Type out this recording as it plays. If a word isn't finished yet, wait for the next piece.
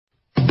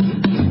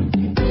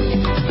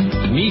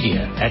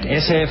Media at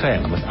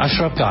SAFM with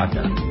Ashraf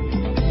Garda.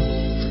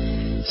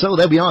 So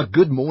there we are.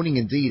 Good morning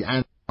indeed.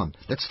 And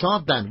let's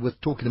start then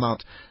with talking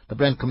about the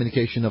brand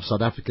communication of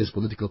South Africa's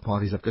political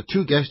parties. I've got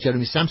two guests.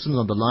 Jeremy Sampson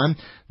on the line,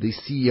 the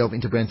CEO of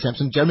Interbrand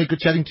Sampson. Jeremy, good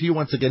chatting to you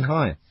once again.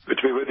 Hi. Good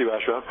to be with you,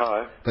 Ashraf.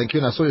 Hi. Thank you.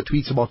 And I saw your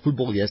tweets about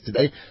football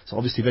yesterday. So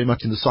obviously very much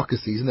in the soccer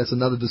season. That's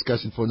another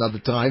discussion for another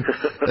time.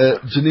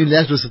 Janine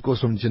Lazarus, of course,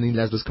 from Janine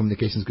Lazarus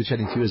Communications. Good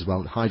chatting to you as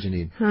well. Hi,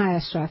 Janine. Hi,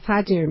 Ashraf.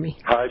 Hi, Jeremy.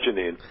 Hi,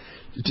 Janine.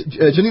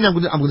 Janine,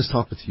 I'm going to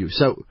start with you.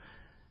 So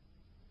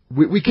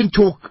we can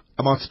talk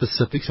about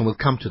specifics, and we'll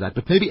come to that.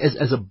 But maybe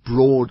as a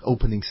broad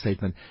opening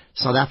statement,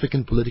 South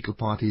African political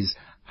parties,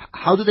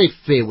 how do they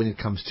fare when it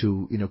comes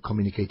to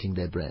communicating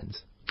their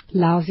brands?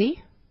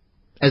 Lousy.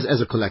 As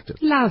a collective.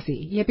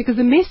 Lousy, yeah, because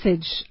the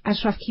message,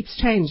 Ashraf, keeps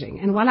changing.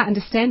 And while I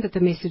understand that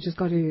the message has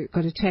got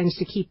to change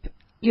to keep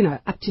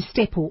up to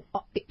step or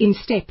in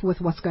step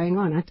with what's going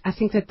on, I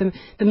think that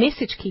the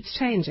message keeps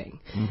changing.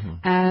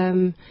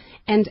 Mm-hmm.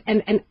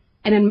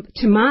 And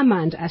to my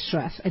mind,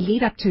 Ashraf, a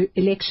lead up to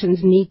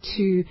elections need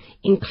to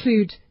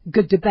include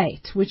good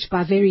debate, which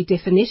by very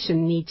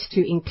definition needs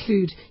to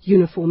include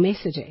uniform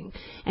messaging.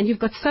 And you've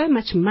got so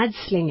much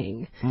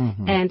mudslinging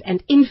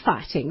and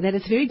infighting that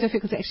it's very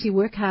difficult to actually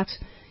work out,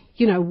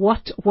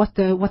 what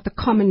the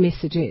common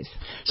message is.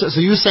 So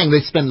you're saying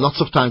they spend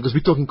lots of time, because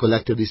we're talking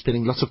collectively,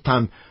 spending lots of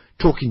time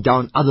talking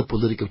down other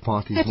political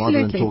parties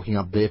rather than talking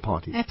up their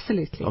parties.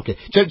 Absolutely. Okay.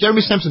 Jeremy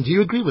Sampson, do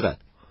you agree with that?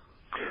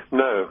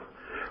 No.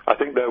 I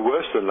think they're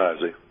worse than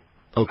lousy.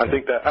 Okay. I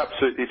think they're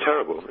absolutely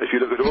terrible. If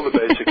you look at all the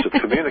basics of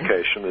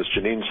communication, as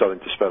Janine's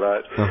starting to spell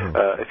out,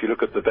 if you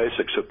look at the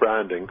basics of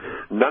branding,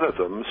 none of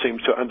them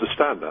seem to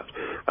understand that.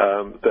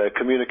 Their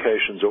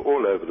communications are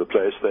all over the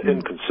place. They're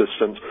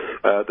inconsistent.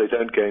 They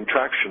don't gain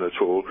traction at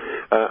all.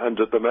 And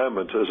at the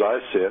moment, as I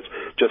see it,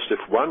 just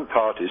if one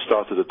party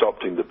started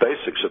adopting the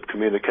basics of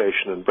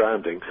communication and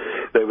branding,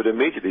 they would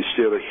immediately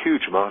steal a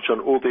huge march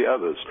on all the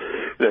others.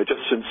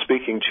 Just since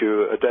speaking to you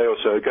a day or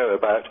so ago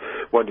about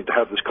wanting to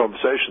have this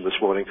conversation this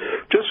morning,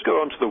 just go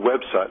onto the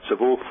websites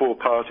of all four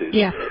parties,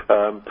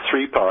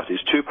 3 parties,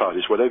 2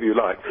 parties, whatever you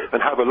like,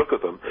 and have a look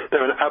at them.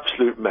 They're an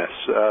absolute mess.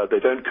 They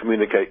don't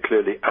communicate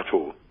clearly at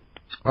all.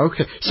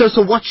 Okay.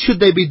 So what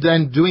should they be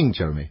then doing,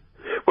 Jeremy?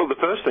 Well, the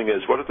first thing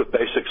is, what are the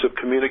basics of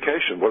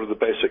communication? What are the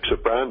basics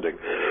of branding?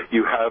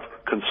 You have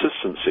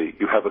consistency.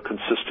 You have a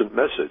consistent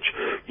message.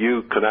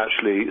 You can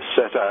actually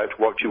set out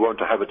what you want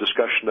to have a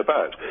discussion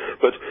about.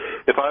 But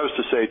if I was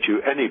to say to you,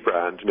 any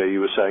brand, you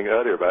were saying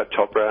earlier about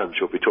top brands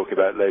you'll be talking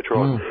about later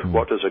on,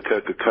 what does a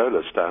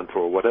Coca-Cola stand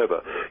for or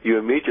whatever, you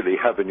immediately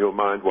have in your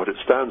mind what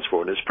it stands for,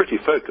 and it's pretty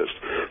focused.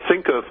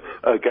 Think of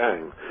a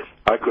gang.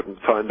 I couldn't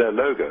find their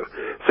logo.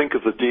 Think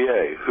of the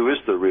DA. Who is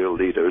the real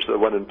leader? Is it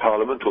the one in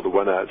Parliament or the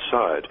one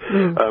outside?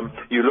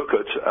 You look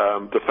at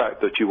the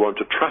fact that you want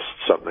to trust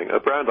something.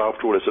 A brand,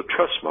 after all, is a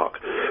trust mark.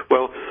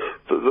 Well,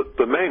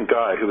 the main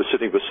guy who was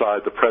sitting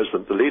beside the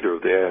president, the leader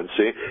of the ANC,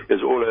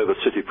 is all over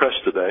city press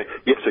today,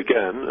 yet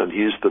again, and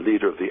he is the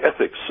leader of the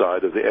ethics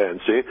side of the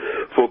ANC,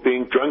 for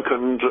being drunk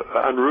and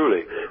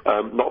unruly.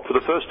 Not for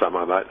the first time,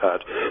 I might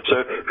add.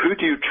 So who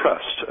do you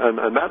trust?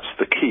 And that's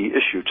the key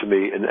issue to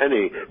me in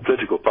any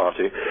political party.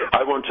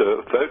 I want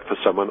to vote for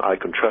someone I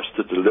can trust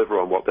to deliver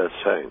on what they're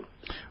saying.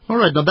 All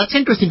right. Now, that's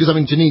interesting because,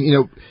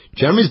 Janine,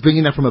 Jeremy's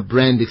bringing that from a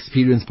brand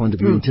experience point of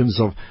view in terms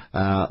of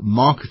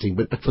marketing.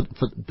 But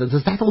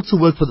does that also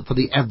work for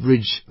the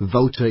average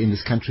voter in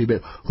this country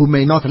who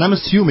may not, and I'm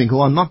assuming who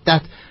are not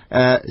that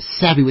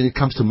savvy when it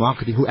comes to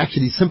marketing, who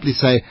actually simply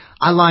say,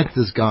 I like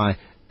this guy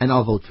and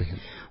I'll vote for him?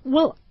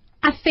 Well,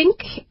 I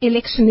think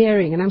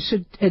electioneering, and I'm sure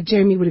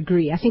Jeremy would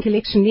agree, I think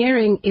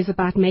electioneering is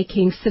about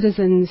making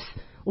citizens,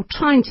 or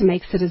trying to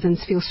make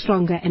citizens feel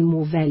stronger and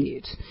more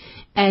valued.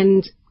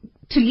 And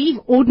to leave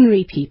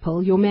ordinary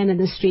people, your man in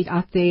the street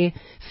out there,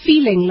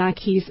 feeling like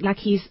he's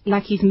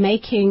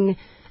making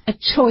a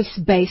choice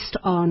based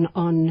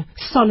on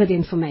solid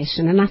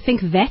information. And I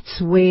think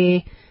that's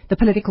where the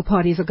political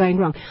parties are going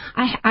wrong.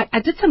 I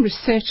did some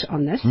research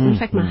on this. In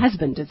fact, my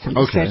husband did some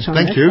research on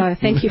this. So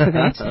thank you for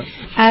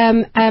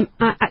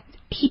that.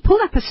 He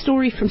pulled up a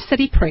story from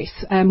City Press,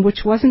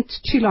 which wasn't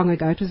too long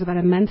ago. It was about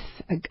a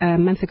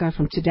month ago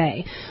from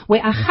today,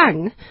 where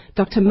Ahang,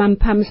 Dr.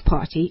 Mampam's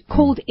party,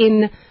 called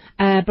in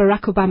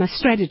Barack Obama's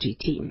strategy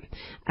team.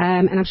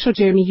 And I'm sure,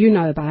 Jeremy, you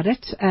know about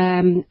it.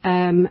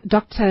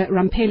 Dr.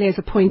 Rampele has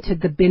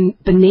appointed the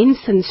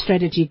Benenson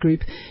strategy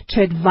group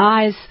to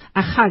advise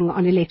Ahang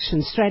on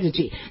election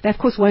strategy. They, of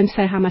course, won't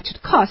say how much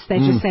it costs. They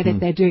just say that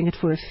they're doing it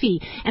for a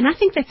fee. And I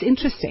think that's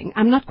interesting.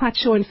 I'm not quite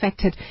sure, in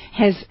fact, it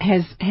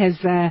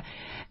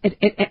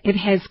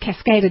has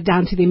cascaded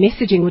down to their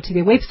messaging or to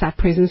their website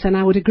presence, and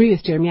I would agree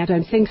with Jeremy, I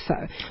don't think so.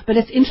 But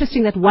it's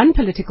interesting that one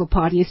political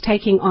party is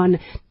taking on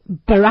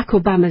Barack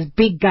Obama's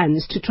big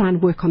guns to try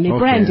and work on their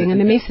branding and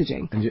their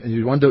messaging. And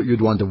you'd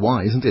wonder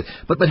why, isn't it?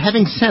 But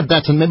having said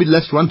that, and maybe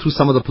let's run through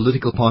some of the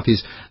political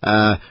parties.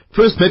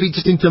 First, maybe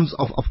just in terms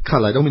of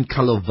colour. I don't mean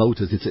colour of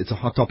voters. It's a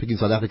hot topic in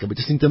South Africa, but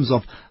just in terms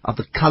of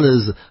the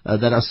colours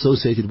that are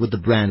associated with the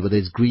brand, whether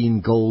it's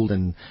green, gold,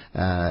 and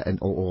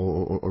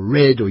or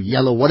red or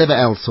yellow, whatever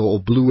else, or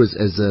blue as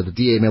the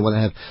DA may want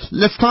to have.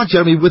 Let's start,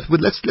 Jeremy,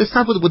 let's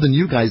start with the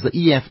new guys, the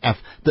EFF,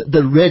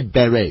 the red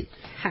beret.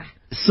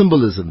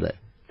 Symbolism there.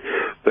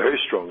 Very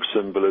strong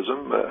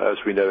symbolism. As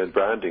we know in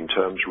branding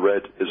terms,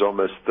 red is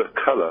almost the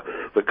color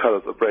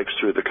that breaks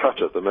through the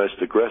clutter, the most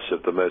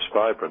aggressive, the most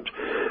vibrant.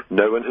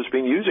 No one has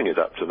been using it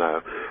up to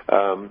now.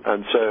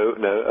 And so,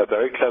 a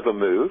very clever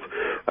move.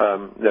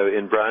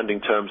 In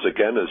branding terms,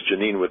 again, as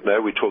Janine would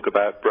know, we talk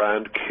about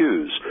brand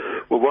cues.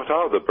 Well, what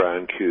are the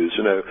brand cues?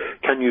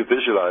 Can you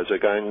visualize a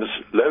gang's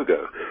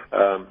logo?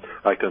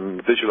 I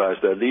can visualize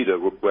their leader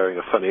wearing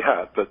a funny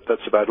hat, but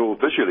that's about all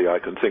visually I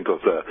can think of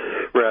there.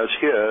 Whereas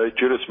here,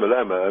 Julius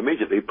Malema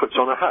immediately puts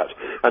on a hat,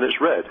 and it's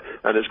red,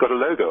 and it's got a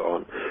logo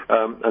on.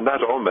 And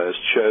that almost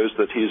shows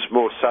that he's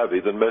more savvy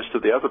than most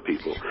of the other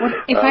people. Well,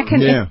 if I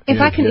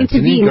can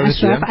intervene,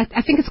 Ashraf,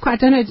 I think it's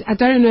quite, I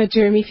don't know,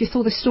 Jeremy, if you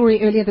saw the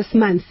story earlier this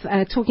month,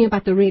 talking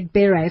about the red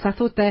berets. I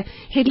thought the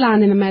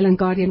headline in the Mail and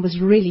Guardian was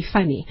really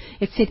funny.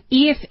 It said,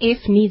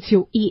 EFF needs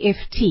your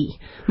EFT.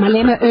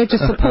 Malema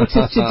urges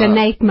supporters to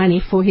donate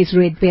money for his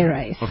red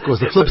berets. Of course,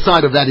 the flip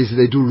side of that is if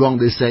they do wrong,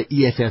 they say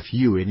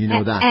EFFU, and you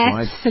know that,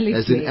 right? Absolutely.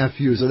 As in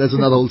FU, so that's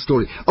another whole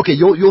story. Okay,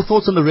 your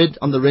thoughts on the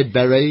red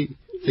beret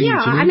thing? Yeah,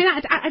 I mean,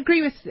 I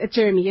agree with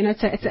Jeremy.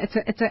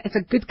 It's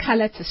a good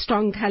colour, it's a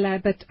strong colour,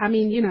 but I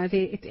mean,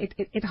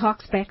 it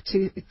harks back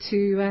to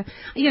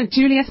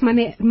Julius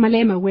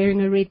Malema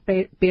wearing a red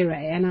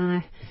beret,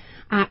 and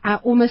I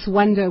almost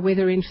wonder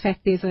whether, in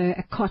fact, there's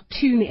a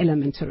cartoon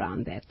element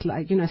around that.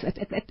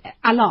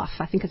 I laugh.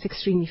 I think it's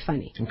extremely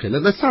funny. Okay,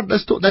 let's talk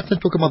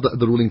about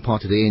the ruling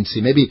party, the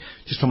ANC. Maybe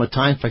just from a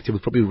time factor,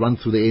 we'll probably run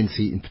through the ANC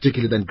in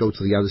particular, then go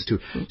to the others too.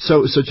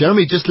 So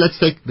Jeremy, just let's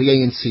take the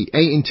ANC.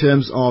 In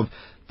terms of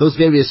those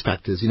various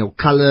factors,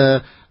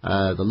 colour,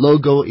 the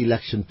logo,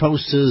 election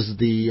posters,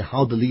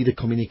 how the leader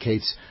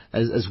communicates,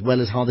 as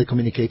well as how they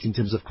communicate in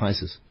terms of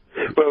crisis.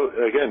 Well,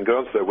 again,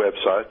 go onto their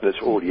website, and it's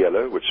all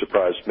yellow, which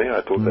surprised me.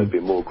 I thought there'd be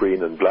more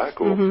green and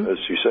black, or, as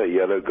you say,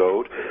 yellow,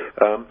 gold.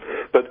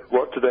 But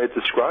what do they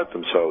describe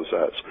themselves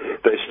as?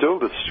 They still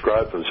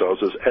describe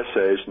themselves as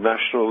SA's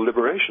National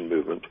Liberation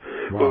Movement.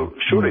 Wow. Well,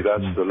 surely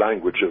that's the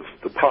language of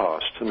the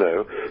past,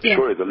 no? Yeah.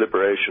 Surely the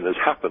liberation has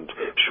happened.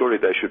 Surely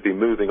they should be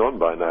moving on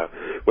by now.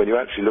 When you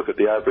actually look at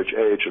the average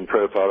age and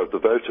profile of the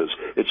voters,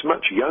 it's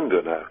much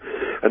younger now.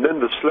 And then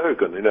the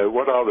slogan,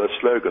 what are their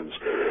slogans?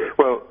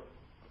 Well,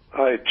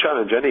 I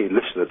challenge any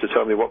listener to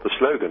tell me what the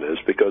slogan is,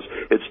 because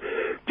it's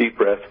deep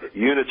breath,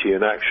 unity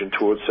in action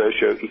towards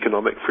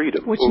socio-economic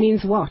freedom. Which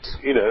means what?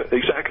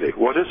 Exactly.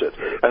 What is it?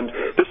 And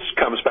this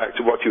comes back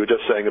to what you were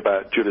just saying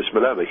about Julius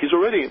Malema. He's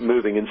already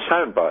moving in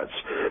sound bites.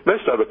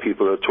 Most other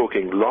people are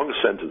talking long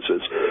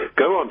sentences.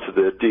 Go onto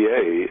the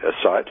DA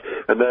site,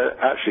 and they're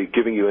actually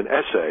giving you an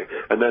essay,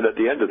 and then at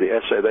the end of the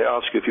essay they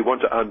ask you if you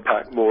want to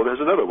unpack more.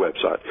 There's another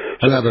website.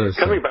 So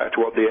coming back to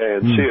what the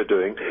ANC are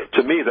doing,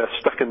 to me they're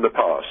stuck in the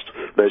past.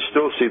 They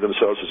still see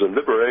themselves as a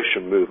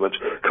liberation movement.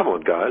 Come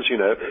on, guys,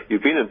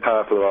 you've been in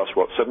power for the last,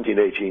 17,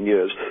 18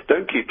 years.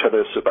 Don't keep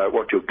telling us about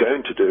what you're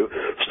going to do.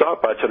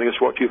 Start by telling us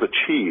what you've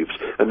achieved,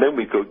 and then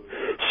we could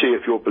see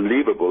if you're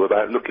believable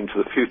about looking to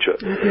the future.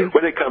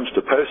 When it comes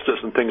to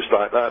posters and things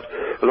like that,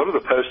 a lot of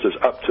the posters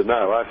up to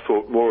now I've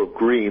thought more of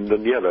green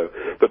than yellow,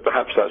 but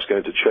perhaps that's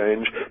going to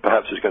change.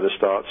 Perhaps it's going to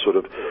start sort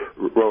of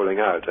rolling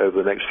out over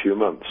the next few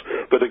months.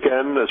 But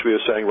again, as we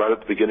were saying right at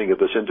the beginning of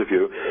this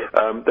interview,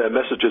 their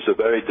messages are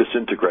very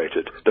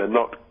disintegrated. They're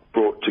not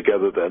brought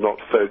together, they're not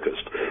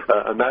focused.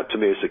 And that, to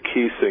me, is a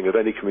key thing of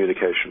any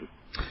communication.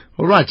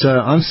 All right,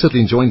 I'm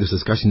certainly enjoying this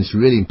discussion. It's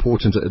really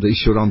important, the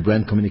issue around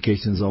brand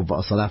communications of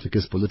South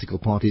Africa's political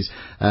parties.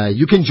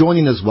 You can join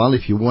in as well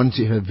if you want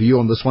to have a view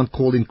on this one.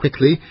 Call in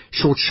quickly.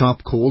 Short,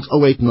 sharp calls,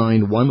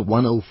 0891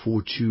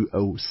 104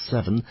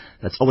 207.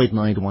 That's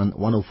 0891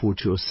 104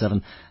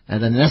 207.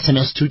 And then an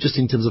SMS too, just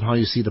in terms of how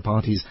you see the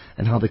parties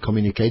and how they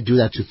communicate. Do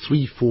that to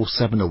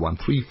 34701,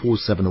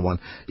 34701.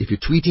 If you're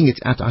tweeting,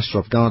 it's at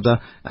Ashraf Garda,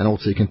 and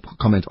also you can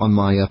comment on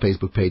my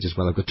Facebook page as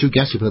well. I've got two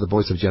guests. You've heard the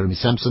voice of Jeremy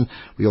Sampson.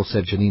 We also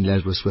have Janine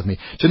Lazarus with me.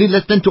 Janine,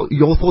 let's then talk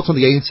your thoughts on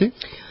the ANC.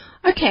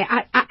 Okay,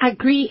 I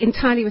agree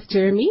entirely with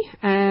Jeremy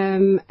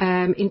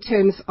in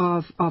terms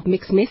of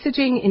mixed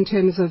messaging, in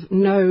terms of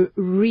no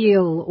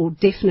real or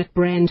definite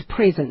brand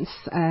presence,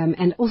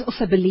 and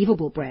also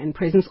believable brand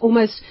presence.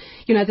 Almost,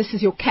 this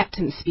is your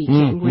captain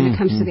speaking when it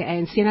comes to the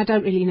ANC, and I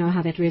don't really know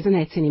how that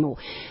resonates anymore.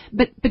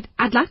 But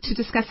I'd like to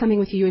discuss something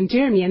with you and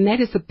Jeremy, and that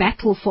is the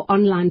battle for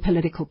online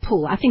political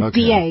pull. I think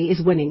DA is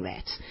winning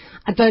that.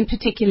 I don't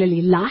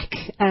particularly like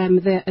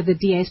the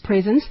DA's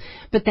presence,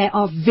 but they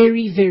are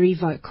very, very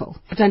vocal.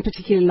 I don't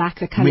particularly like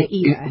the colour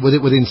either.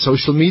 Within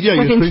social media?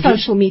 Within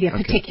social media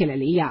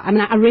particularly, yeah. I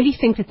mean, I really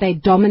think that they're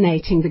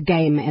dominating the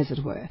game, as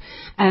it were.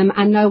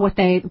 I know what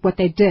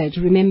they did.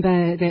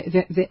 Remember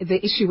the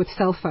issue with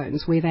cell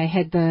phones, where they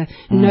had the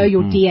Know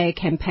Your DA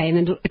campaign,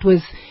 and it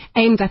was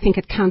aimed, I think,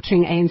 at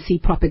countering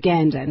ANC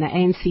propaganda, and the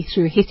ANC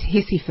threw a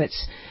hissy fit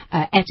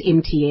at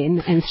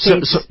MTN and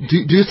said... So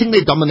do you think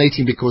they're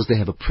dominating because they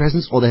have a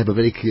presence or they have a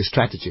very clear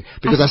strategy?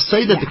 Because I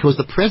say that because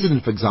the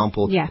president, for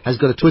example, has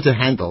got a Twitter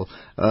handle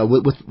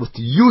with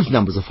huge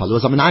numbers of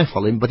followers. I mean, I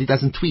follow him, but he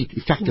doesn't tweet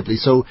effectively.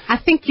 So I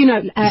think,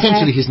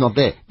 essentially he's not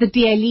there. The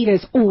DA leader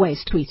is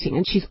always tweeting,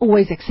 and she's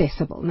always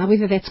accessible. Now,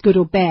 whether that's good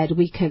or bad,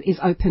 is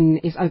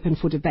open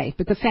for debate.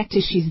 But the fact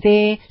is, she's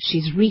there,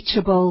 she's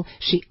reachable,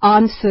 she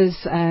answers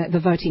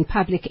the voting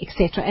public,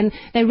 etc. And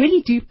they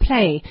really do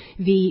play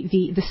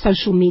the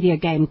social media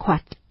game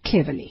quite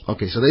cleverly.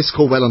 Okay, so they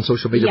score well on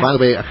social media. By the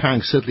way,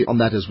 Hank certainly on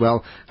that as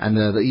well, and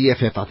the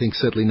EFF, I think,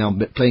 certainly now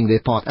playing their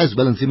part as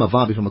well. And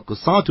Zimavabi, from a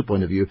Kusatu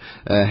point of view,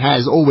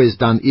 has always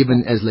done,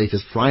 even as late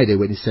as Friday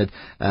when he said,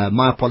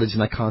 my apologies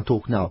and I can't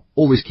talk now.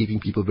 Always keeping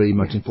people very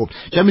much informed.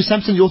 Jeremy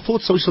Sampson, your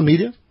thoughts, social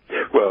media?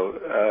 Well,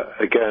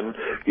 again,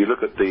 you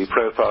look at the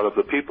profile of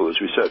the people, as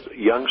we said,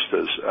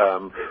 youngsters,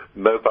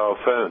 mobile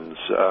phones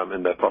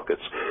in their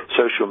pockets.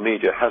 Social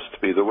media has to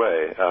be the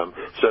way.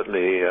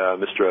 Certainly,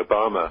 Mr.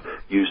 Obama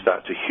used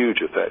that to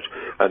huge effect,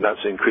 and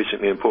that's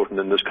increasingly important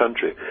in this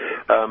country.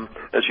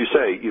 As you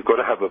say, you've got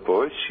to have a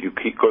voice, you've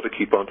got to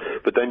keep on,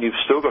 but then you've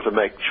still got to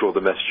make sure the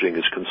messaging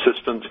is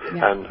consistent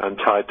and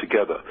tied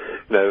together.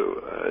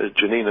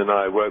 Janine and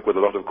I work with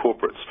a lot of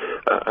corporates,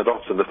 and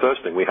often the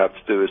first thing we have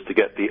to do is to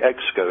get the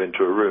exco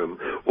into a room,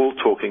 all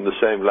talking the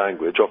same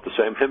language off the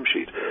same hymn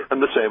sheet.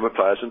 And the same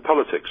applies in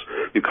politics.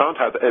 You can't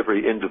have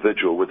every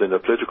individual within a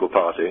political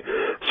party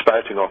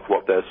spouting off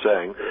what they're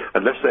saying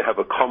unless they have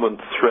a common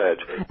thread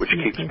which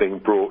keeps being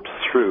brought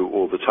through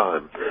all the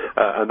time.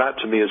 And that,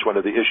 to me, is one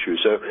of the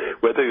issues. So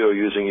whether you're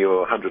using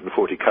your 140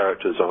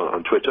 characters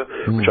on Twitter,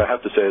 which I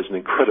have to say is an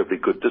incredibly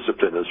good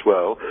discipline as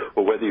well,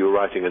 or whether you're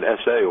writing an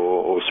essay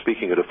or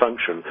speaking at a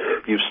function,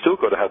 you've still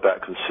got to have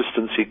that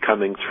consistency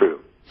coming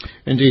through.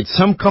 Indeed.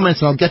 Some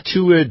comments, and I'll get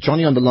to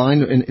Johnny on the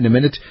line in a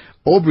minute.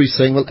 Aubrey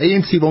saying, well,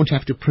 ANC won't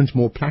have to print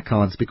more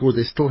placards because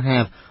they still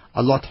have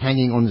a lot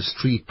hanging on the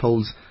street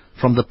poles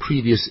from the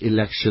previous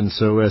election.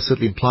 So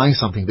certainly implying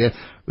something there.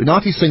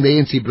 Renati saying the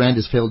ANC brand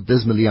has failed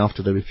dismally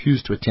after they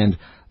refused to attend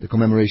the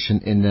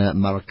commemoration in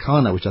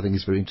Maracana, which I think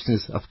is very interesting.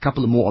 There's a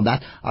couple more on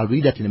that. I'll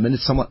read that in a minute.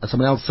 Someone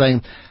else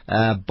saying,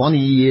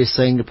 Bonnie is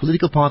saying the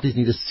political parties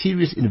need a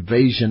serious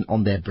invasion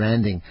on their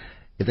branding.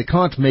 If they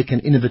can't make an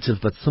innovative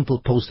but simple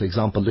poster,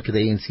 example, look at the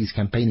ANC's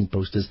campaigning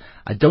posters,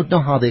 I don't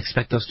know how they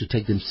expect us to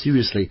take them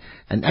seriously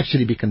and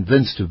actually be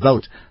convinced to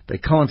vote. They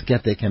can't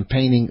get their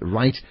campaigning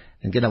right,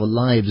 and yet our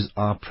lives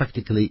are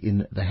practically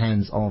in the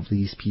hands of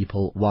these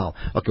people. Wow.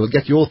 Okay, we'll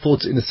get your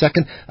thoughts in a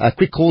second.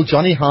 Quick call,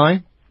 Johnny,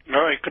 hi.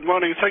 All right, good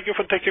morning. Thank you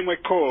for taking my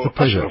call. It's a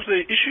pleasure.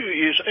 The issue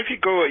is, if you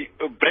go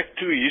back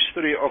to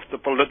history of the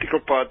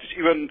political parties,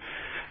 even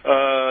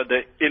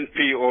the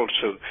NP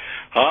also,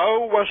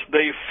 how was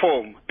they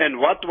formed and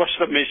what was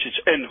the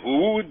message and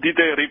who did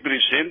they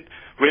represent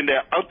when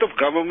they're out of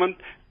government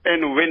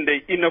and when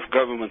they're in of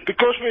government?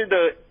 Because with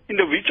the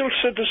individual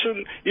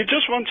citizen, he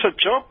just wants a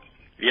job,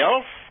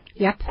 health,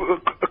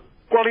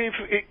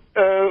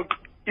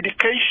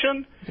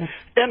 education,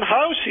 and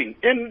housing,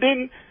 and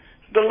then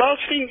the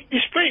last thing is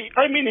pay.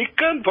 I mean, he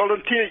can't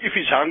volunteer if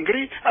he's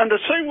hungry, and the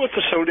same with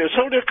the soldier.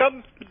 Soldier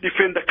can't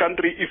defend the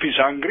country if he's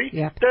hungry.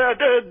 That's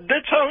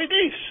how it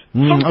is.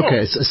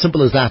 Okay, it's as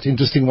simple as that.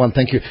 Interesting one,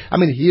 thank you. I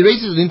mean, he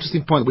raises an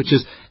interesting point, which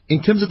is,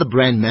 in terms of the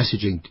brand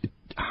messaging,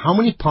 how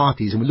many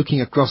parties, and we're looking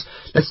across,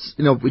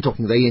 we're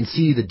talking the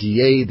ANC, the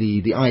DA,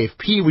 the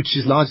IFP, which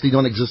is largely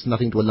non-existent, I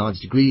think, to a large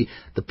degree,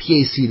 the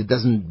PAC that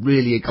doesn't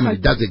really,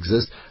 it does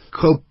exist,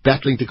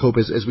 battling to cope,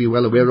 as we're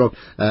well aware of,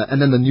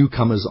 and then the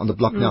newcomers on the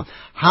block now.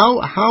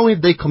 How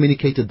have they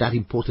communicated that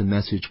important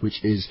message,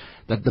 which is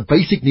that the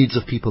basic needs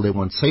of people, they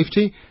want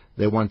safety,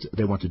 they want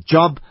a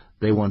job,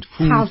 they want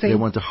food, housing, they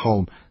want a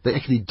home. They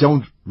actually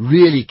don't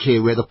really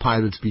care where the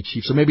pirates be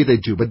chief. So maybe they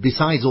do. But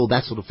besides all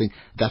that sort of thing,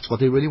 that's what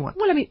they really want.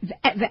 Well, I mean,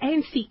 the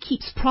ANC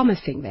keeps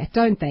promising that,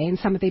 don't they, in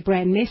some of their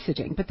brand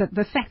messaging. But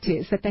the fact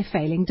is that they're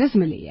failing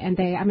dismally. And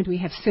we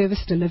have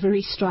service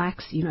delivery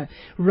strikes,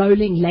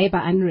 rolling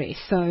labour unrest.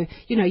 So,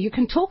 you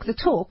can talk the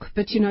talk,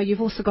 but,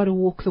 you've also got to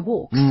walk the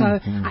walk. So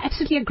I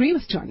absolutely agree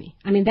with Johnny.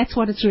 I mean, that's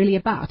what it's really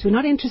about. We're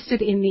not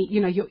interested in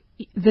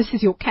this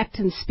is your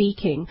captain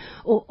speaking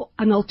or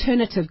an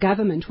alternative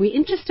government. We're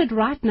interested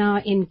right now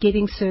in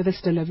getting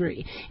service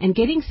delivery and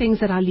getting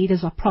things that our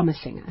leaders are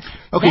promising us.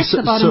 Okay, that's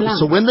the bottom line.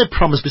 So when they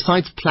promise,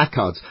 besides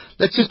placards,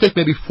 let's just take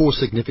maybe four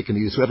significant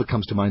leaders, whoever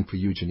comes to mind for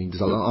you, Janine,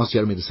 because I'll ask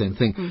Jeremy the same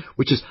thing,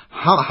 which is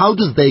how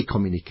do they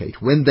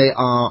communicate when they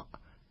are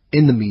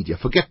in the media.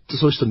 Forget the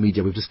social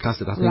media. We've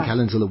discussed it. I think Right.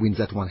 Helen Zille wins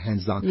that one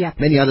hands down. Yeah.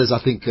 Many others, I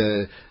think,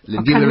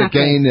 Lindina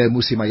again,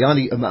 Musi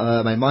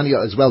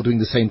Maimani as well doing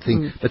the same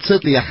thing. But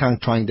certainly Ahang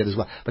trying that as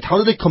well. But how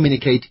do they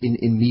communicate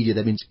in media?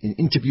 That means in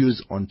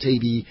interviews, on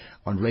TV,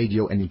 on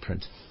radio and in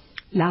print.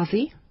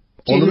 Lousy.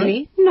 All of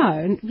Generally,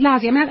 no,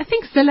 lousy. I mean, I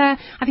think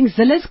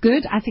Zilla's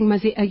good. I think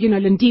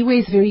Lindiwe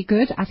is very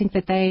good. I think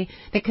that they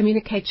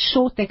communicate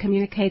short, they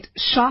communicate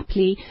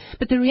sharply.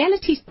 But the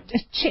reality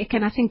check,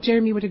 and I think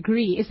Jeremy would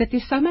agree, is that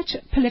there's so much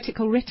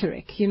political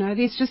rhetoric.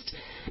 There's just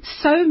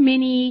so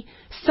many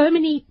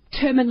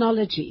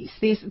terminologies.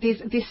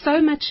 There's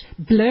so much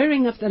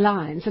blurring of the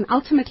lines, and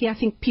ultimately, I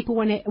think people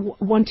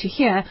want to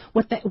hear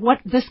what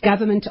this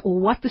government or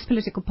what this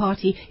political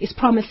party is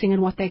promising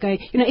and what they're going.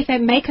 If they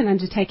make an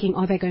undertaking,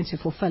 are they going to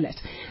fulfill it?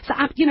 So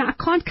I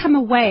can't come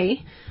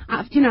away.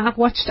 I've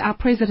watched our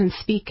president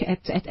speak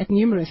at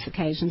numerous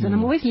occasions, and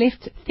I'm always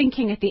left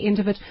thinking at the end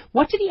of it,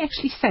 what did he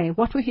actually say?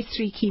 What were his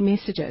 3 key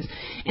messages?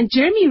 And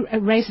Jeremy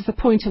raises the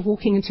point of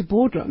walking into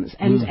boardrooms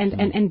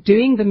and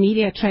doing the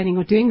media training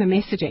or doing the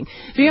messaging.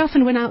 Very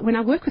often when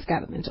I work with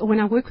government or when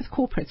I work with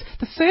corporates,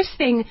 the first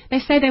thing they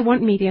say they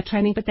want media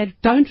training, but they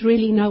don't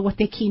really know what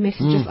their key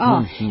messages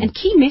are. And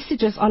key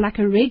messages are like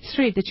a red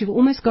thread that you've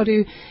almost got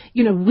to,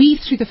 weave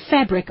through the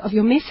fabric of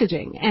your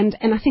messaging. And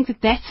I think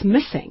that's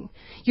missing.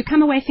 You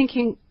come away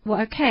thinking, well,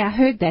 okay, I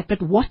heard that,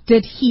 but what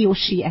did he or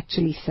she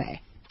actually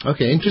say?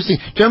 Okay, interesting.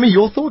 Jeremy,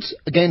 your thoughts?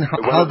 Again,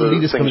 how the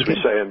leaders communicate? One of the things we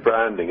communicate? say in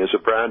branding is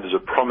a brand is a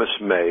promise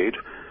made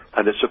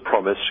and it's a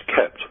promise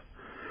kept.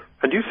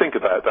 And you think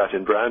about that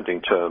in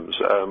branding terms,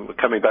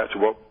 coming back to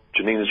what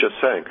Janine is just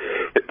saying.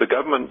 If the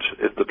government,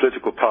 if the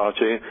political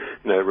party,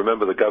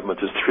 remember the government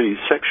is 3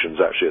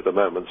 sections actually at the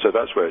moment, so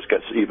that's where it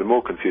gets even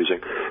more confusing.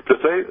 But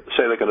if they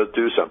say they're going to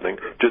do something,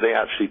 do they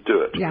actually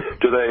do it? Yeah.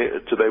 Do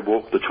they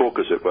walk the talk,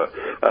 as it were?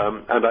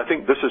 And I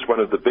think this is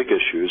one of the big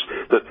issues,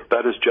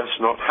 that is just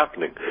not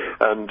happening.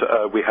 And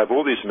we have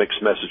all these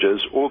mixed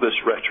messages, all this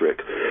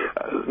rhetoric.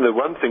 The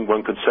one thing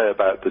one can say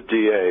about the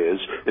DA is,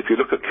 if you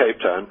look at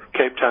Cape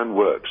Town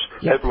works.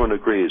 Yeah. Everyone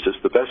agrees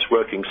it's the best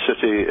working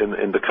city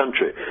in the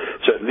country.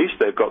 So at least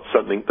they've got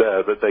something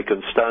there that they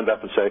can stand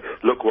up and say,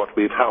 look what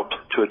we've helped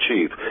to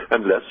achieve.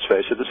 And let's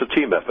face it, it's a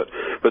team effort.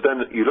 But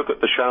then you look at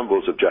the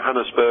shambles of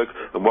Johannesburg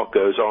and what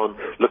goes on,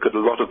 look at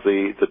a lot of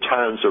the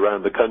towns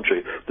around the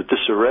country, the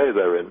disarray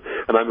they're in,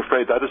 and I'm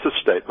afraid that is a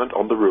statement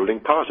on the ruling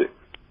party.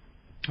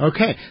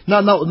 Okay.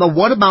 Now,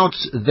 what about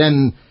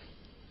then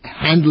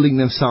handling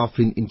themselves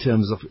in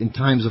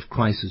times of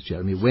crisis,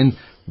 Jeremy?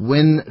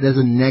 When there's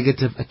a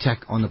negative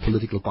attack on a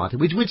political party,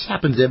 which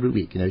happens every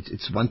week.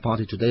 It's one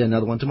party today,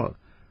 another one tomorrow.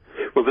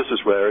 Well, this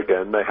is where,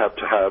 again, they have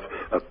to have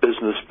a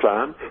business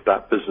plan.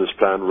 That business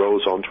plan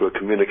rolls onto a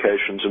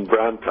communications and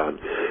brand plan.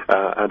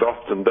 And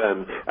often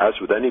then, as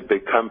with any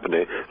big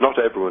company, not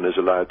everyone is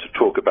allowed to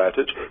talk about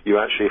it. You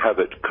actually have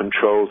it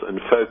controlled and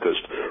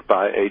focused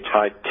by a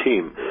tight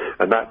team.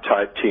 And that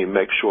tight team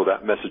makes sure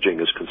that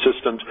messaging is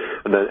consistent,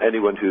 and then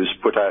anyone who's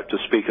put out to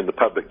speak in the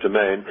public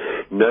domain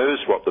knows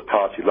what the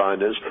party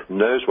line is,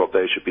 knows what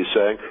they should be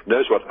saying,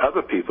 knows what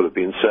other people have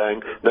been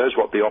saying, knows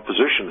what the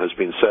opposition has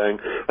been saying,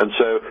 and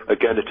so,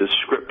 again, it is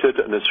scripted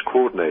and it's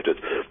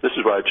coordinated. This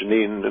is why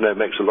Janine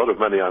makes a lot of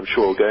money, I'm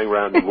sure, going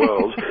around the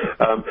world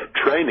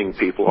training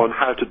people on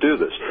how to do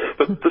this.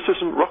 But this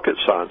isn't rocket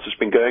science. It's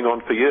been going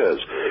on for years.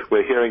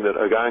 We're hearing that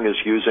Ogang is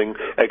using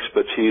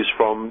expertise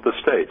from the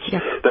States. Yeah.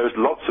 There's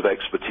lots of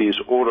expertise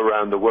all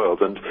around the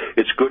world, and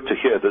it's good to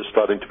hear that it's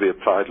starting to be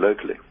applied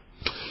locally.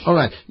 All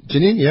right.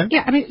 Janine, yeah?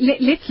 Yeah, I mean,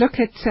 let's look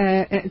at,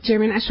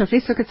 Jeremy and Ashraf,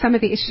 let's look at some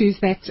of the issues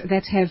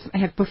that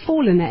have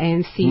befallen the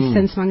ANC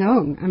since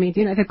Mangaung. I mean,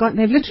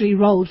 they've literally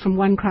rolled from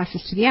one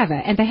crisis to the other,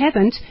 and they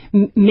haven't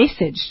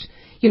messaged,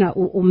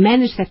 or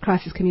managed that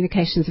crisis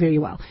communications very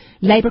well.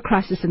 Labor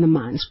crisis in the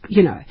mines,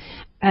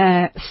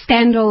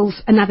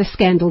 scandals, another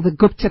scandal, the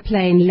Gupta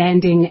plane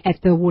landing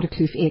at the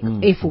Waterkloof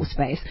Air Force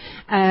Base,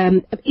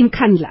 in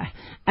Kandla.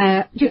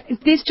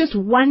 There's just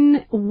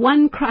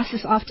one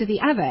crisis after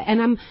the other,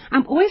 and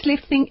I'm always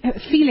left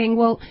feeling,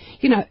 well,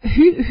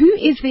 who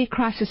is their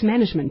crisis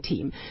management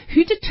team?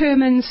 Who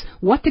determines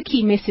what the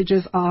key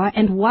messages are,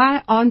 and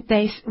why aren't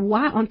they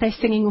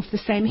singing off the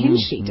same hymn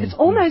sheet? It's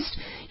almost,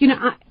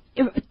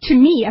 to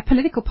me, a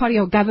political party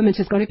or government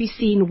has got to be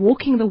seen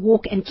walking the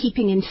walk and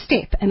keeping in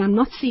step, and I'm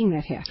not seeing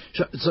that here.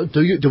 So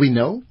do we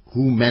know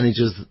who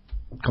manages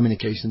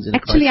communications in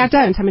Actually, crisis?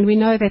 I don't. I mean, we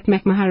know that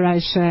Mac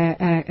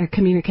Maharaj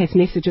communicates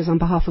messages on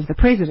behalf of the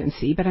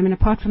presidency, but I mean,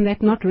 apart from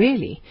that, not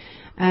really.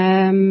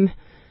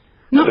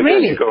 Not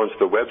really. You go onto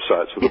the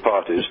websites of the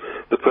parties,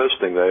 the first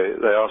thing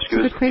they ask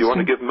you is, do you want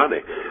to give money?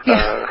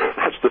 Yeah.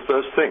 That's the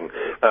first thing.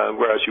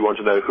 Whereas you want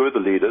to know who are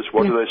the leaders,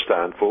 what do they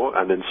stand for,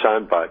 and in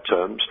soundbite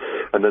terms.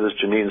 And then, as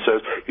Janine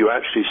says, you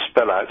actually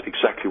spell out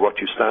exactly what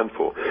you stand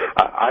for.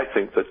 I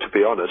think that, to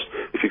be honest,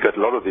 if you get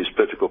a lot of these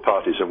political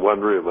parties in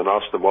one room and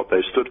ask them what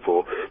they stood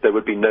for, there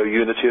would be no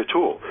unity at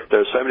all. There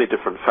are so many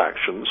different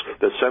factions,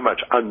 there's so much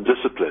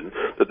undiscipline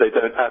that they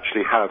don't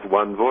actually have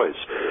one voice.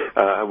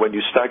 And when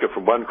you stagger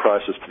from one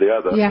crisis to the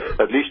other,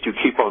 at least you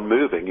keep on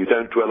moving. You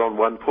don't dwell on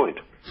one point.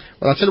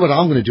 Well, I'll tell you what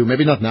I'm going to do.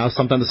 Maybe not now,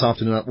 sometime this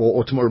afternoon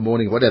or tomorrow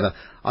morning, or whatever.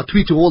 I'll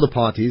tweet to all the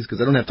parties,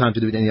 because I don't have time to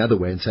do it any other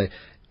way, and say,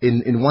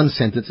 in one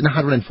sentence, in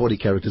 140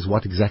 characters,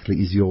 what exactly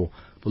is your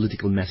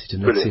political message?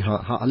 And let's see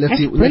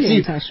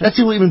let's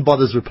see who even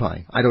bothers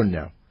replying. I don't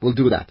know. We'll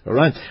do that, all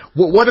right?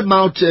 What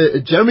about,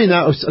 Jeremy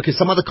now? Okay,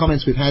 some other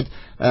comments we've had.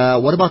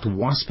 What about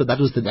WASP? That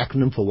was the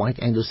acronym for White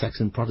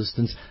Anglo-Saxon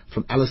Protestants.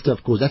 From Alistair,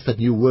 of course, that's that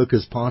new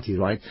Workers' Party,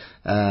 right?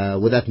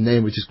 With that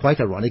name, which is quite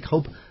ironic.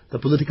 Hope the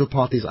political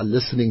parties are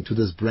listening to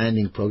this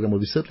branding program. Well,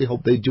 we certainly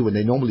hope they do, and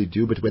they normally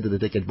do, but whether they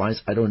take advice,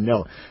 I don't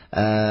know.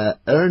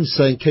 Ernst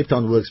saying Cape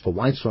Town works for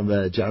whites, from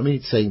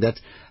Jeremy, saying that,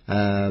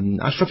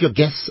 Ashraf, your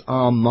guests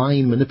are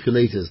mind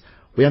manipulators.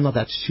 We are not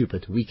that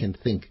stupid. We can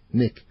think.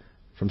 Nick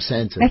from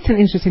Santa. That's an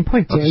interesting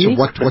point, Jeremy.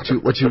 Not sure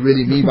what you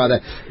really mean by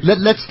that.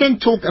 Let's then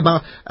talk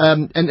about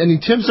and in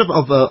terms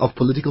of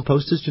political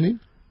posters, Janine.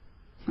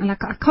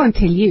 Like, I can't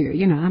tell you,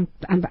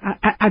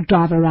 I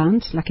drive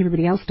around like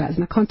everybody else does,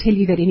 and I can't tell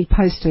you that any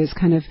posters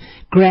kind of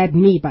grab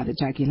me by the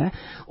jugular.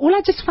 All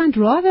I just find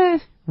rather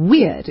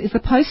weird is the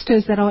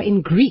posters that are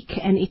in Greek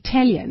and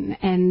Italian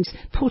and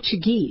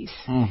Portuguese.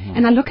 Mm-hmm.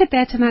 And I look at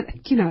that and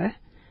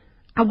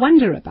I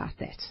wonder about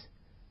that.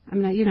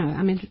 And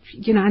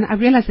I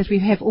realize that we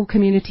have all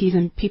communities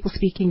and people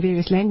speaking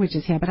various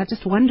languages here, but I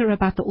just wonder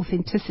about the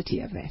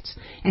authenticity of that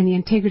and the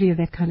integrity of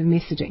that kind of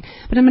messaging.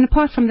 But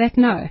apart from that,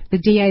 no. The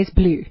DA is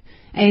blue.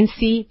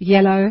 ANC,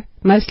 yellow,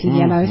 mostly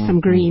yellow, some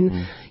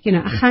green.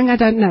 Ahang, I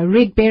don't know.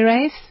 Red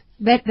berets,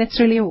 that's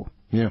really all.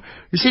 Yeah.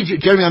 You see,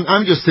 Jeremy,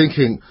 I'm just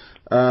thinking,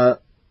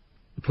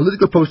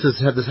 political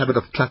posters have this habit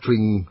of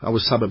cluttering our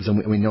suburbs,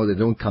 and we know they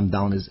don't come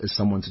down, as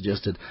someone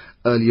suggested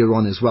earlier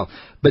on as well.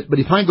 But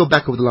if I go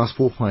back over the last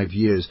 4 or 5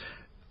 years,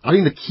 I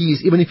think the key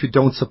is, even if you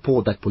don't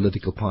support that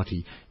political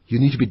party, you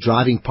need to be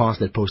driving past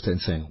that poster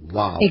and saying,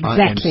 wow,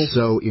 exactly. I am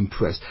so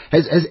impressed.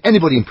 Has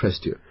anybody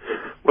impressed you?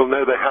 Well,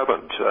 no, they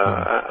haven't.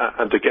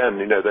 And again,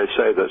 they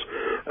say that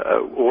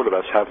all of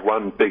us have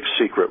one big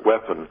secret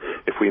weapon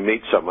if we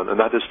meet someone, and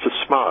that is to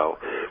smile.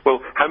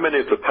 Well, how many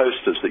of the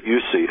posters that you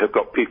see have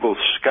got people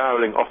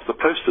scowling off the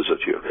posters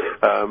at you,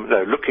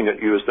 looking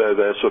at you as though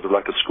they're sort of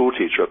like a school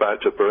teacher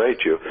about to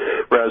berate you,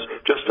 whereas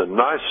just a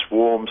nice,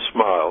 warm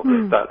smile,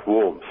 that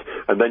warmth,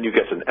 and then you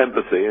get an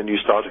empathy and you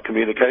start a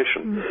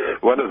communication.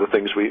 One of the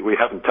things we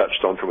haven't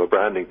touched on from a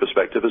branding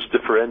perspective is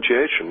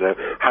differentiation.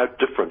 How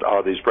different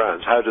are these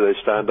brands? How do they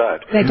stand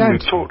out? They don't.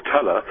 We've talked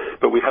colour,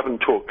 but we haven't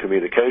talked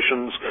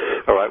communications.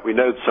 All right, we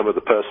know some of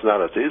the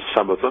personalities,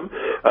 some of them,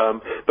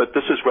 but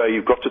this is where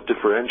you've got to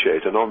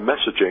differentiate, and on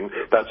messaging,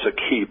 that's a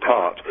key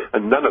part,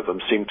 and none of them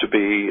seem to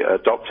be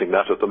adopting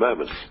that at the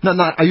moment.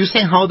 Now, are you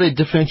saying how they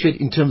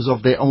differentiate in terms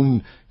of their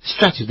own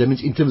strategy? That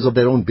means in terms of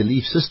their own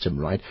belief system,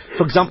 right?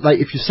 For example, like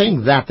if you're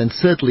saying that, then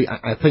certainly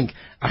I think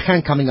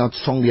Ahang coming out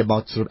strongly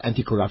about sort of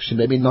anti-corruption,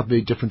 maybe not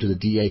very different to the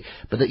DA,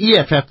 but the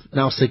EFF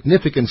now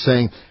significant,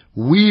 saying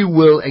we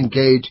will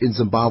engage in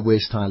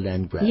Zimbabwe-style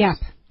land grabs. Yeah,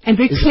 and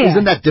very clear.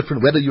 Isn't that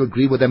different? Whether you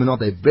agree with them or not,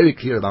 they're very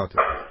clear about it.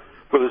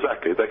 Well,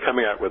 exactly. They're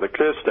coming out with a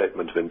clear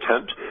statement of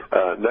intent,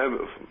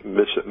 no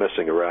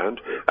messing around,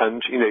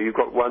 and, you've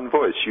got one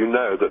voice. You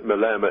know that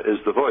Malema is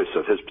the voice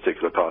of his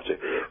particular party,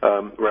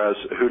 whereas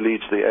who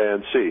leads the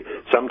ANC?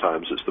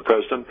 Sometimes it's the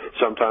president,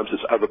 sometimes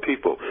it's other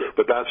people,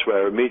 but that's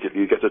where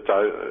immediately you get a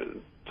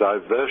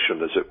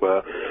diversion, as it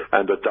were,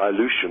 and a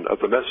dilution of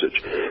the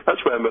message. That's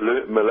where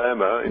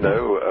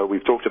Malema,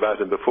 we've talked about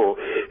him before,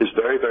 is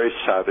very, very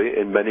savvy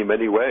in many,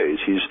 many ways.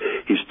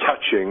 He's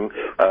touching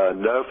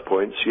nerve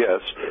points,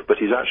 yes, but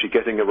he's actually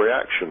getting a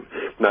reaction.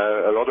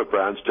 Now, a lot of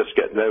brands just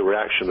get no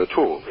reaction at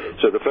all.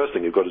 So the first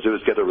thing you've got to do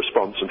is get a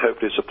response, and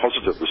hopefully it's a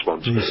positive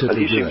response. And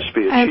he seems to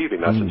be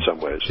achieving that in some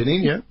ways.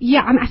 Janine, yeah?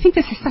 Yeah, I think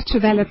this is such a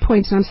valid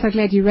point, and I'm so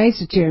glad you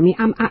raised it, Jeremy.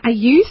 I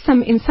use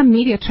in some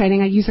media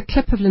training, I use a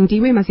clip of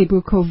Lindiwe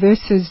Mazibuko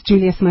versus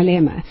Julius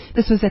Malema.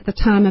 This was at the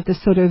time of the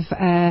sort of,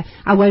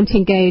 I won't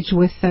engage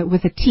with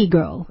a tea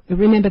girl.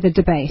 Remember the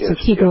debate, yes, a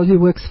tea girl who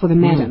works for the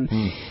madam.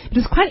 It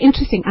was quite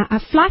interesting. I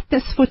flight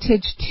this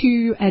footage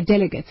to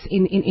delegates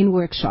in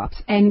workshops,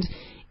 and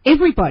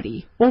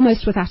everybody,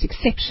 almost without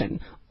exception,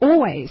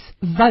 always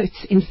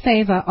votes in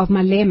favor of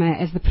Malema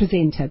as the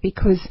presenter,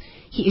 because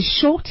he is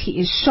short, he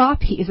is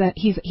sharp, he's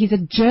a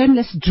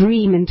journalist's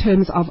dream in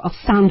terms of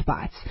sound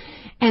bites.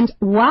 And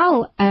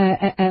while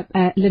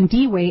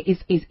Lindiwe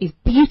is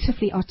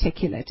beautifully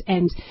articulate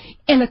and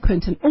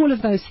eloquent and all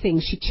of those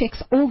things, she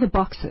checks all the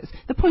boxes.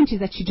 The point is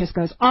that she just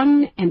goes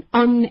on and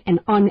on and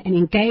on and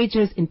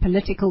engages in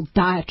political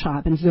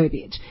diatribe and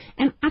verbiage.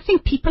 And I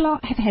think people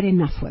have had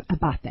enough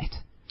about that.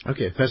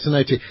 Okay,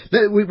 fascinating.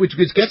 Which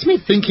gets me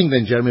thinking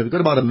then, Jeremy, we've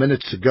got about a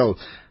minute to go.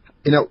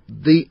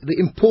 The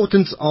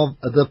importance of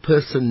the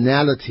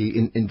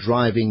personality in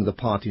driving the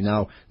party.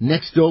 Now,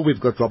 next door we've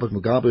got Robert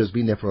Mugabe, who's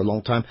been there for a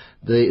long time.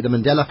 The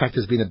Mandela factor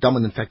has been a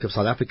dominant factor of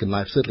South African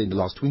life, certainly in the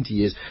last 20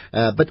 years.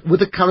 But with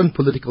the current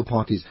political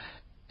parties,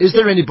 is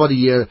there anybody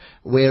here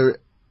where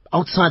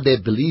outside their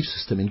belief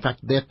system, in fact,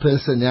 their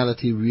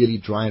personality really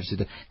drives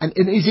it? And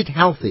is it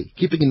healthy,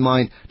 keeping in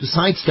mind, to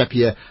sidestep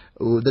here,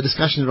 the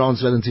discussion around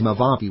Zwelinzima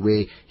Mavabi,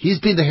 where he's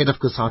been the head of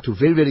COSATU,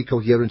 very, very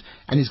coherent,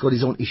 and he's got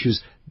his own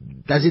issues.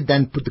 Does it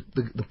then put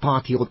the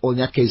party, or in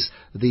that case,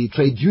 the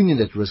trade union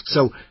at risk?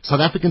 So, South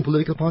African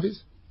political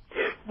parties?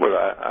 Well,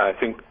 I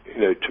think,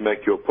 to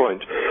make your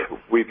point,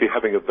 we'd be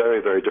having a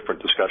very, very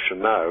different discussion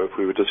now if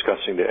we were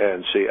discussing the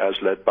ANC as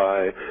led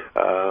by,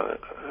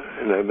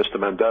 Mr.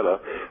 Mandela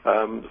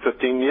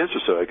 15 years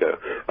or so ago.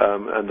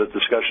 And the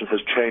discussion has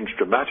changed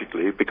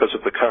dramatically because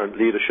of the current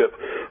leadership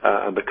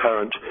and the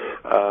current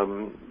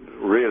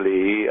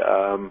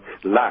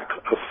lack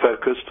of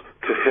focused,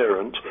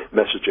 coherent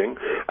messaging,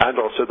 and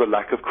also the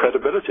lack of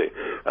credibility.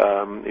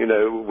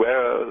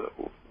 Where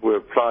we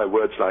apply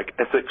words like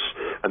ethics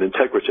and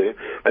integrity,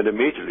 and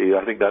immediately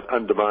I think that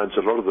undermines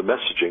a lot of the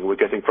messaging we're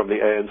getting from the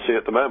ANC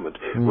at the moment,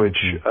 which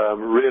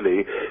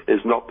really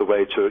is not the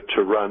way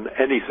to run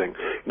anything.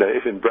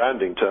 If in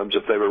branding terms,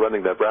 if they were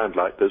running their brand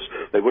like this,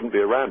 they wouldn't be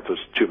around for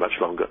too much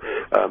longer,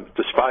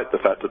 despite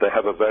the fact that they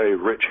have a very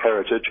rich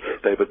heritage.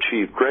 They've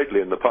achieved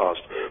greatly in the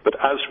past, but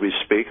as we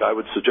speak, I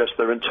would suggest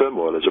they're in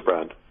turmoil as a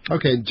brand.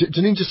 Okay,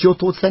 Janine, just your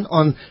thoughts then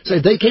on, so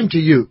if they came to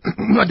you,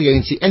 not the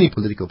ANC, any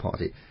political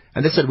party,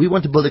 and they said, we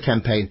want to build a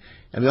campaign,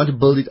 and we want to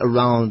build it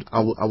around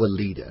our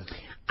leader.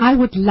 I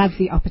would love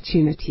the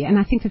opportunity, and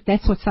I think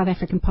that's what South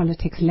African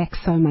politics lacks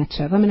so much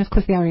of. I mean, of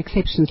course, there are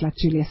exceptions like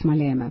Julius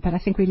Malema, but I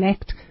think we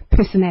lacked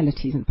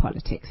personalities in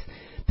politics.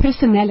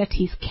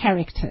 Personalities,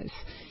 characters.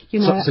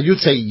 So you'd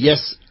say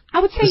yes, I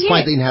would say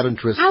despite yes. the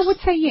inherent risks? I would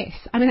say yes.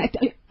 I mean,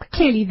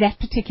 clearly that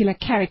particular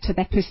character,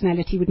 that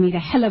personality would need a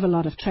hell of a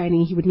lot of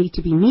training. He would need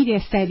to be media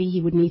savvy. He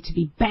would need to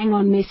be bang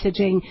on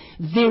messaging,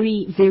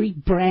 very, very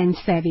brand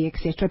savvy,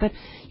 etc. But,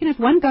 if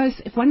one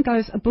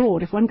goes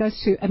abroad, if one goes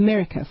to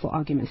America, for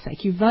argument's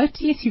sake, you vote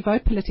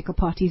political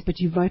parties, but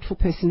you vote for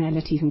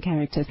personalities and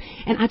characters.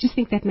 And I just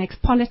think that makes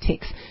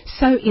politics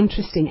so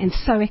interesting and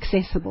so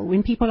accessible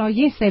when people are,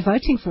 yes, they're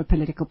voting for a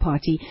political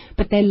party,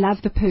 but they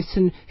love the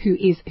person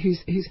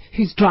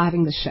who's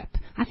driving the ship.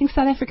 I think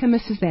South Africa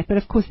misses that, but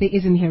of course there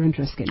is inherent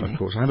risk in there. Of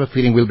course. I have a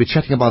feeling we'll be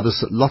chatting about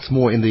this lots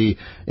more in the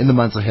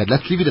months ahead.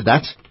 Let's leave it at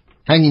that.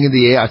 Hanging in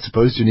the air, I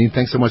suppose. Janine,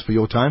 thanks so much for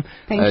your time.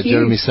 Thank you.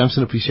 Jeremy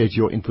Sampson, appreciate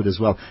your input as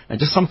well. And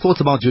just some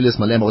thoughts about Julius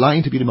Malema. Well, I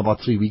interviewed him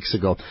about 3 weeks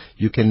ago.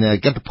 You can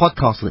get the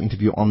podcast of the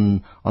interview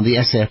on the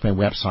SAFM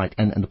website.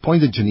 And the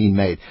point that Janine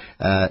made,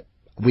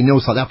 we know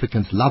South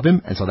Africans love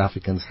him and South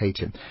Africans hate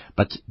him,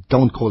 but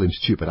don't call him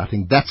stupid. I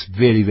think that's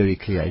very, very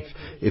clear.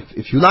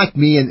 If you like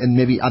me and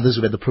maybe others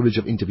who had the privilege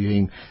of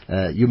interviewing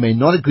him, you may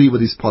not agree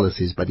with his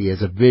policies, but he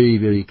has a very,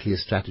 very clear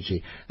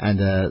strategy. And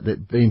the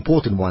very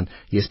important one,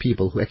 he has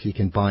people who actually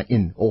can buy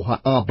in or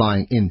are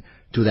buying in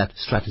to that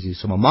strategy.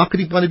 So from a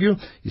marketing point of view,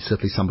 he's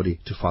certainly somebody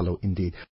to follow indeed.